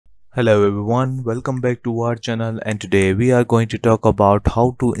Hello everyone, welcome back to our channel, and today we are going to talk about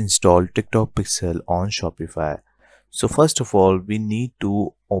how to install TikTok Pixel on Shopify. So first of all, we need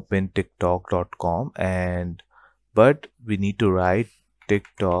to open tiktok.com but we need to write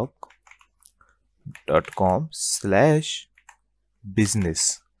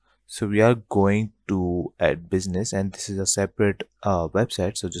tiktok.com/business. So we are going to add business, and this is a separate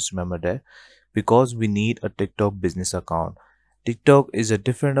website, so just remember that, because we need a TikTok business account. TikTok is a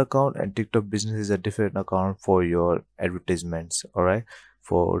different account and TikTok business is a different account for your advertisements, all right,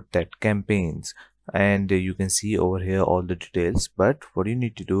 for that campaigns. And you can see over here all the details, but what you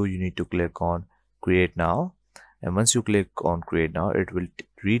need to do, you need to click on create now. And once you click on create now, it will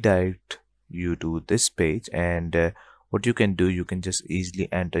redirect you to this page. And what you can do, you can just easily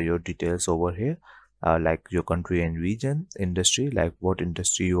enter your details over here, like your country and region, industry, like what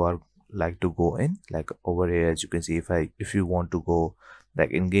industry you are like to go in. Like over here, as you can see, if you want to go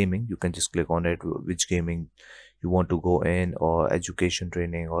like in gaming, you can just click on it, which gaming you want to go in, or education,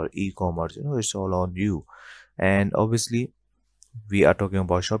 training, or e-commerce. It's all on you. And obviously we are talking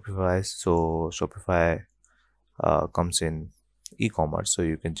about Shopify, so Shopify comes in e-commerce, so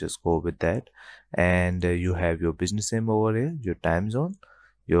you can just go with that. And you have your business name over here, your time zone,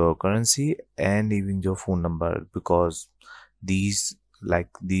 your currency, and even your phone number, because these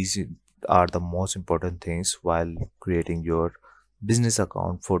are the most important things while creating your business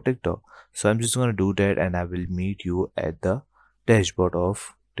account for TikTok. So I'm just going to do that, and I will meet you at the dashboard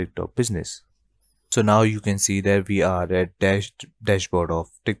of TikTok business. So now you can see that we are at dashboard of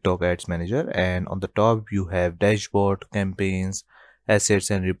TikTok Ads Manager, and on the top you have dashboard, campaigns,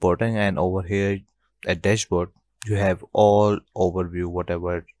 assets, and reporting. And over here at dashboard you have all overview,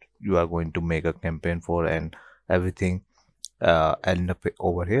 whatever you are going to make a campaign for, and everything end up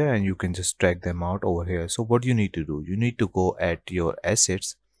over here, and you can just track them out over here. So what you need to do, you need to go at your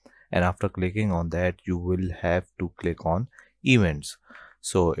assets, and after clicking on that you will have to click on events.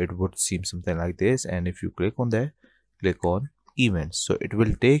 So it would seem something like this, and if you click on that, click on events, so it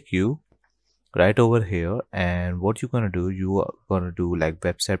will take you right over here. And what you're gonna do, you are gonna do like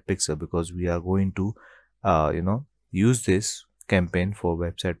website pixel, because we are going to use this campaign for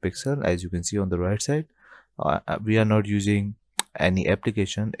website pixel. As you can see on the right side, we are not using any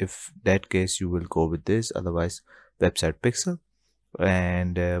application. If that case, you will go with this, otherwise website pixel.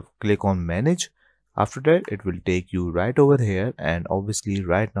 And click on manage. After that, it will take you right over here, and obviously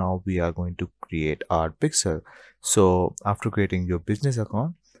right now we are going to create our pixel. So after creating your business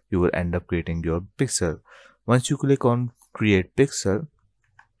account, you will end up creating your pixel. Once you click on create pixel,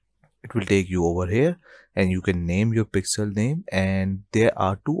 it will take you over here, and you can name your pixel name. And there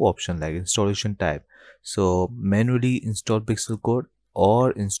are two options like installation type, so manually install pixel code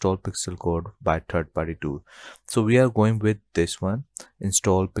or install pixel code by third-party tool. So we are going with this one,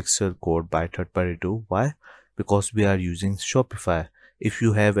 install pixel code by third-party tool. Why? Because we are using Shopify. If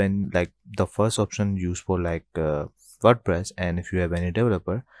you have any, like the first option used for like WordPress, and if you have any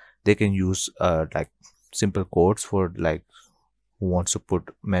developer, they can use like simple codes for like who wants to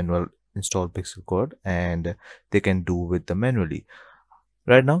put manual install pixel code, and they can do with the manually.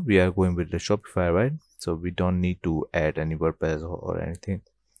 Right now we are going with the Shopify, right? So we don't need to add any WordPress or anything.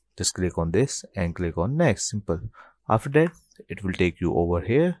 Just click on this and click on next, simple. After that, it will take you over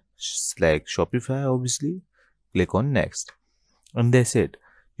here, select Shopify, obviously click on next, and that's it.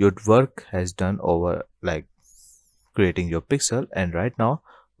 Your work has done over like creating your pixel. And right now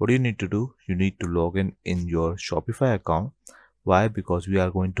what you need to do, you need to log in your Shopify account. Why? Because we are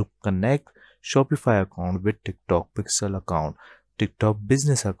going to connect Shopify account with TikTok Pixel account, TikTok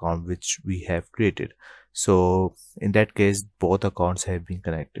business account, which we have created. So in that case, both accounts have been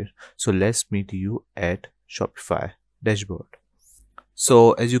connected. So let's meet you at Shopify dashboard.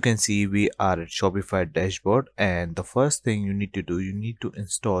 So as you can see, we are at Shopify dashboard, and the first thing you need to do, you need to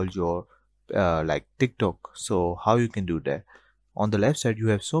install your like TikTok. So how you can do that? On the left side, you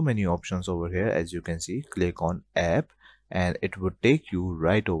have so many options over here. As you can see, click on app, and it would take you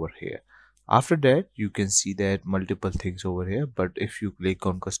right over here. After that, you can see that multiple things over here, but if you click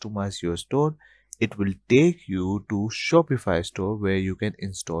on customize your store, it will take you to Shopify store where you can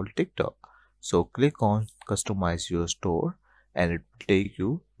install TikTok. So click on customize your store, and it will take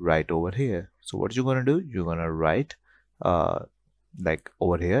you right over here. So what you're gonna do, you're gonna write like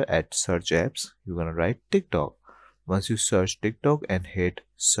over here at search apps, you're gonna write TikTok. Once you search TikTok and hit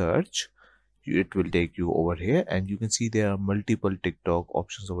search, it will take you over here, and you can see there are multiple TikTok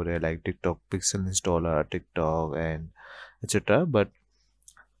options over here, like TikTok Pixel Installer, TikTok, and etc. But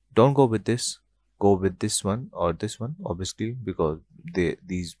don't go with this, go with this one or this one, obviously, because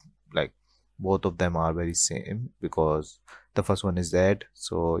these like both of them are very same, because The first one is that.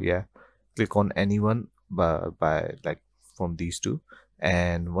 So yeah, click on anyone by like from these two,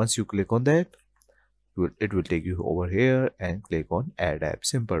 and once you click on that, it will take you over here and click on add app.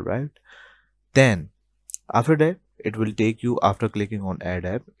 Simple, right? Then after that, it will take you, after clicking on add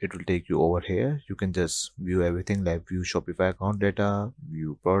app, it will take you over here. You can just view everything, like view Shopify account data,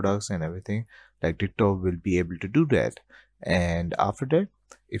 view products and everything. Like TikTok will be able to do that. And after that,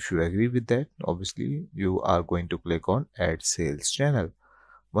 if you agree with that, obviously you are going to click on add sales channel.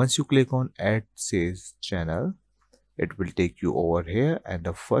 Once you click on add sales channel, it will take you over here, and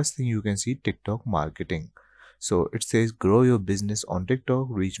the first thing you can see, TikTok marketing. So it says grow your business on TikTok,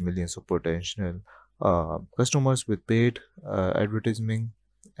 reach millions of potential customers with paid advertising,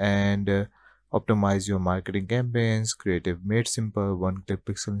 and optimize your marketing campaigns, creative made simple, one click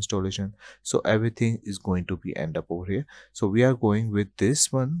pixel installation. So everything is going to be end up over here. So we are going with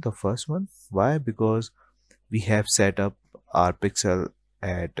this one, the first one. Why? Because we have set up our pixel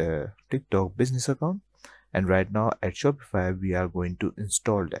at TikTok business account, and right now at Shopify we are going to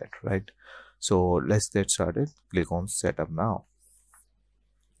install that, right? So let's get started. Click on setup now,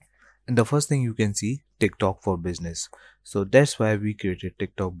 and the first thing you can see, TikTok for business. So that's why we created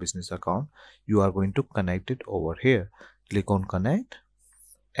TikTok business account. You are going to connect it over here. Click on connect,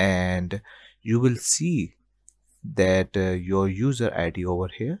 and you will see that your user ID over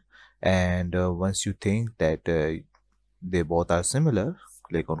here. And once you think that they both are similar,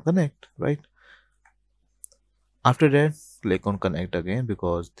 click on connect, right? After that, click on connect again,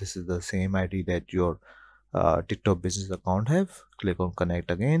 because this is the same ID that your TikTok business account have. Click on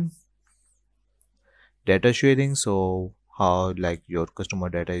connect again. Data sharing, so how like your customer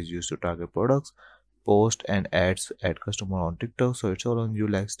data is used to target products, post and ads at customer on TikTok. So it's all on you,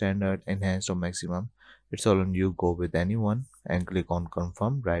 like standard, enhanced or maximum. It's all on you, go with anyone, and click on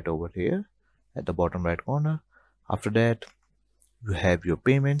confirm right over here at the bottom right corner. After that, you have your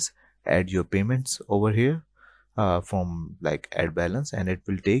payments. Add your payments over here from like add balance, and it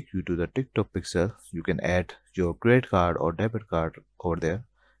will take you to the TikTok pixel. You can add your credit card or debit card over there,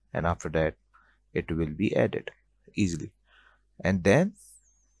 and after that it will be added easily. And then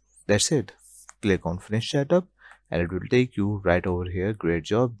that's it. Click on finish setup, and it will take you right over here. Great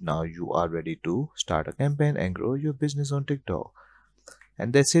job. Now you are ready to start a campaign and grow your business on TikTok.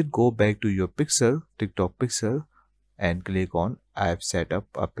 And that's it. Go back to your pixel, TikTok pixel, and click on I've set up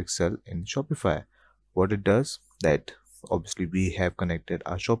a pixel in Shopify. What it does, that obviously we have connected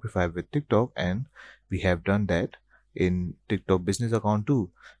our Shopify with TikTok, and we have done that in TikTok business account too.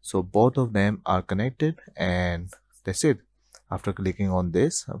 So both of them are connected, and that's it. After clicking on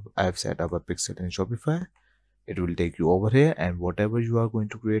this, I've set up a pixel in Shopify. It will take you over here, and whatever you are going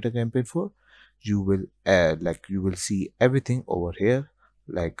to create a campaign for, you will add, like you will see everything over here,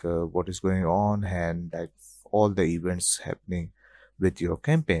 like what is going on, and like all the events happening with your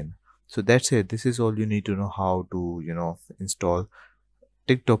campaign. So that's it. This is all you need to know how to install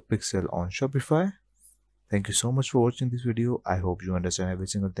TikTok pixel on Shopify. Thank you so much for watching this video. I hope you understand every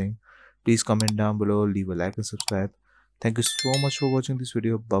single thing. Please comment down below, leave a like and subscribe. Thank you so much for watching this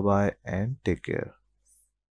video. Bye bye and take care.